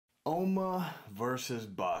Oma versus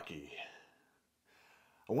Baki.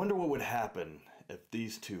 I wonder what would happen if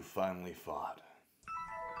these two finally fought.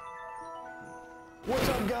 What's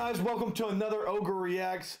up, guys? Welcome to another Ogre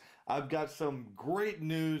Reacts. I've got some great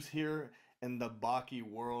news here in the Baki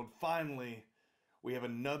world. Finally, we have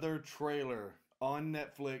another trailer on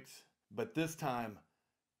Netflix, but this time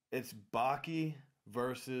it's Baki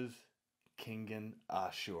versus Kengan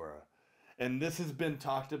Ashura. And this has been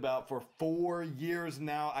talked about for 4 years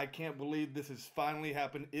now. I can't believe this has finally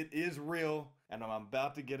happened. It is real, and I'm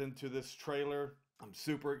about to get into this trailer. I'm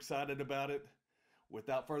super excited about it.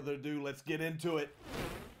 Without further ado, let's get into it.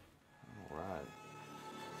 All right.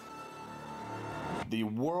 The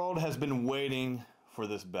world has been waiting for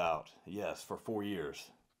this bout. Yes, for 4 years.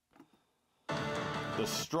 The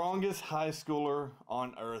strongest high schooler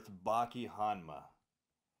on earth, Baki Hanma.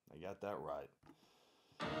 I got that right.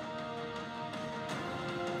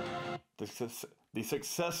 The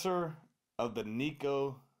successor of the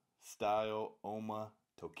Nico-style Oma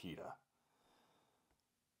Tokita.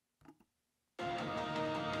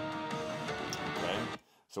 Okay,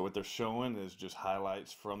 so what they're showing is just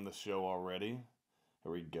highlights from the show already.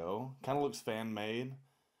 Here we go. Kind of looks fan-made.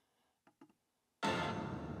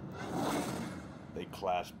 They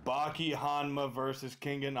clash. Baki Hanma versus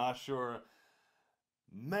Kengan Ashura.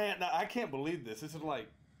 Man, now, I can't believe this. This is like...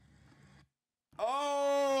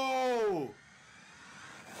 Oh!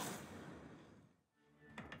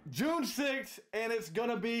 June 6th, and it's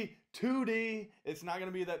gonna be 2D. It's not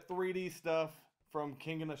gonna be that 3D stuff from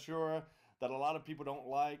Kengan Ashura that a lot of people don't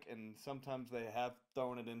like, and sometimes they have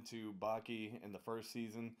thrown it into Baki in the first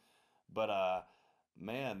season. But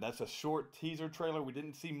man, that's a short teaser trailer. We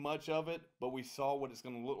didn't see much of it, but we saw what it's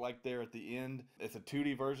gonna look like there at the end. It's a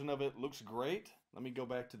 2D version of it. Looks great. Let me go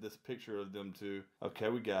back to this picture of them two. Okay,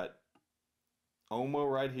 we got Oma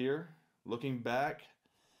right here, looking back.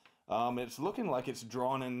 It's looking like it's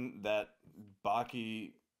drawn in that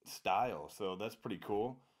Baki style, so that's pretty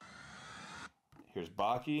cool. Here's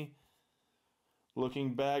Baki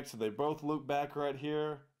looking back, so they both look back right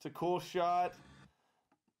here. It's a cool shot.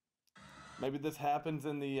 Maybe this happens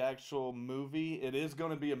in the actual movie. It is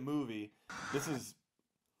going to be a movie. This is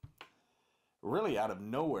really out of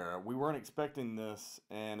nowhere. We weren't expecting this,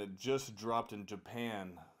 and it just dropped in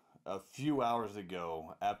Japan a few hours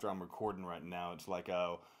ago after I'm recording right now. It's like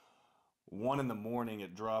 1 in the morning.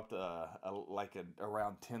 It dropped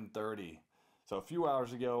around 10:30. So a few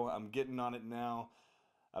hours ago. I'm getting on it now.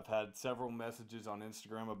 I've had several messages on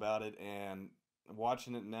Instagram about it, and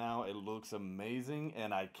watching it now, it looks amazing,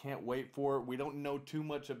 and I can't wait for it. We don't know too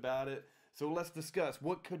much about it, so let's discuss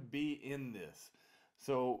what could be in this.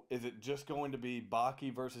 So is it just going to be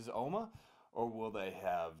Baki versus Oma? Or will they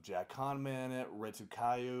have Jack Hanma in it,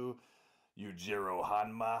 Retsukayu, Yujiro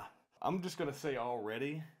Hanma? I'm just going to say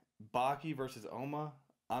already, Baki versus Oma,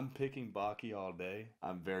 I'm picking Baki all day.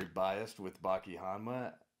 I'm very biased with Baki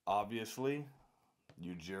Hanma, obviously.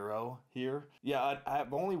 Yujiro here. Yeah,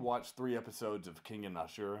 I've only watched 3 episodes of Kengan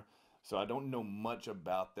Ashura, so I don't know much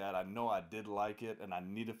about that. I know I did like it, and I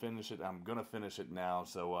need to finish it. I'm going to finish it now,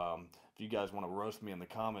 so if you guys want to roast me in the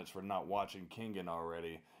comments for not watching Kengan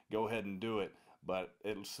already, go ahead and do it. But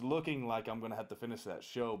it's looking like I'm going to have to finish that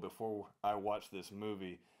show before I watch this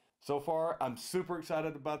movie. So far, I'm super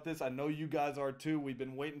excited about this. I know you guys are too. We've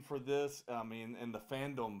been waiting for this, I mean, in the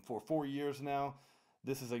fandom for 4 years now.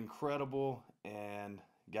 This is incredible, and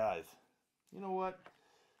guys, you know what?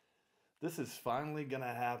 This is finally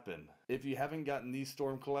gonna happen. If you haven't gotten these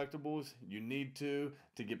Storm collectibles, you need to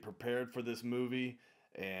get prepared for this movie.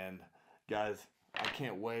 And guys, I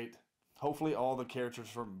can't wait. Hopefully all the characters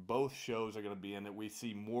from both shows are gonna be in it. We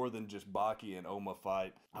see more than just Baki and Oma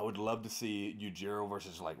fight. I would love to see Yujiro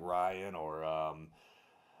versus like Ryan or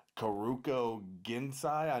Karuko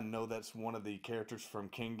Gensai. I know that's one of the characters from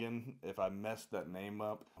Kengan. If I messed that name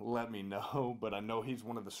up, let me know. But I know he's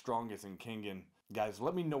one of the strongest in Kengan. Guys,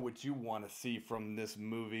 let me know what you want to see from this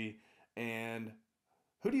movie. And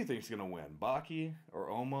who do you think is going to win? Baki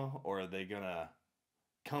or Oma? Or are they going to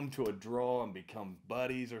come to a draw and become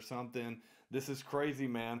buddies or something? This is crazy,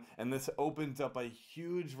 man. And this opens up a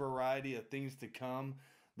huge variety of things to come.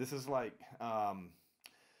 This is like,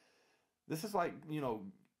 you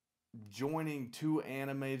know, joining 2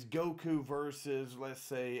 animes, Goku versus, let's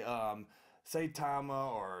say,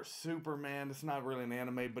 Saitama or Superman. It's not really an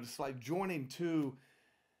anime, but it's like joining 2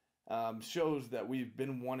 shows that we've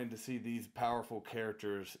been wanting to see these powerful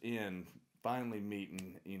characters in finally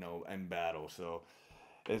meeting, you know, in battle. So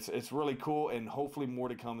it's really cool, and hopefully more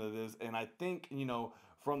to come to this. And I think, you know,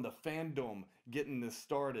 from the fandom getting this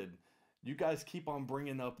started, you guys keep on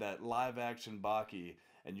bringing up that live action Baki,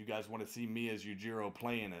 and you guys want to see me as Yujiro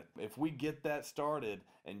playing it, if we get that started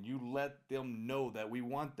and you let them know that we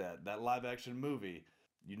want that live action movie,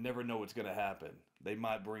 you never know what's going to happen. They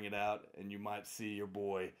might bring it out and you might see your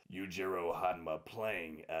boy Yujiro Hanma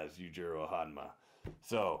playing as Yujiro Hanma.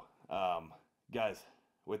 So, guys,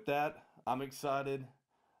 with that, I'm excited.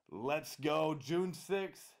 Let's go. June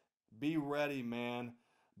 6th. Be ready, man.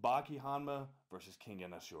 Baki Hanma versus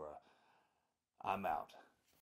Kengan Ashura. I'm out.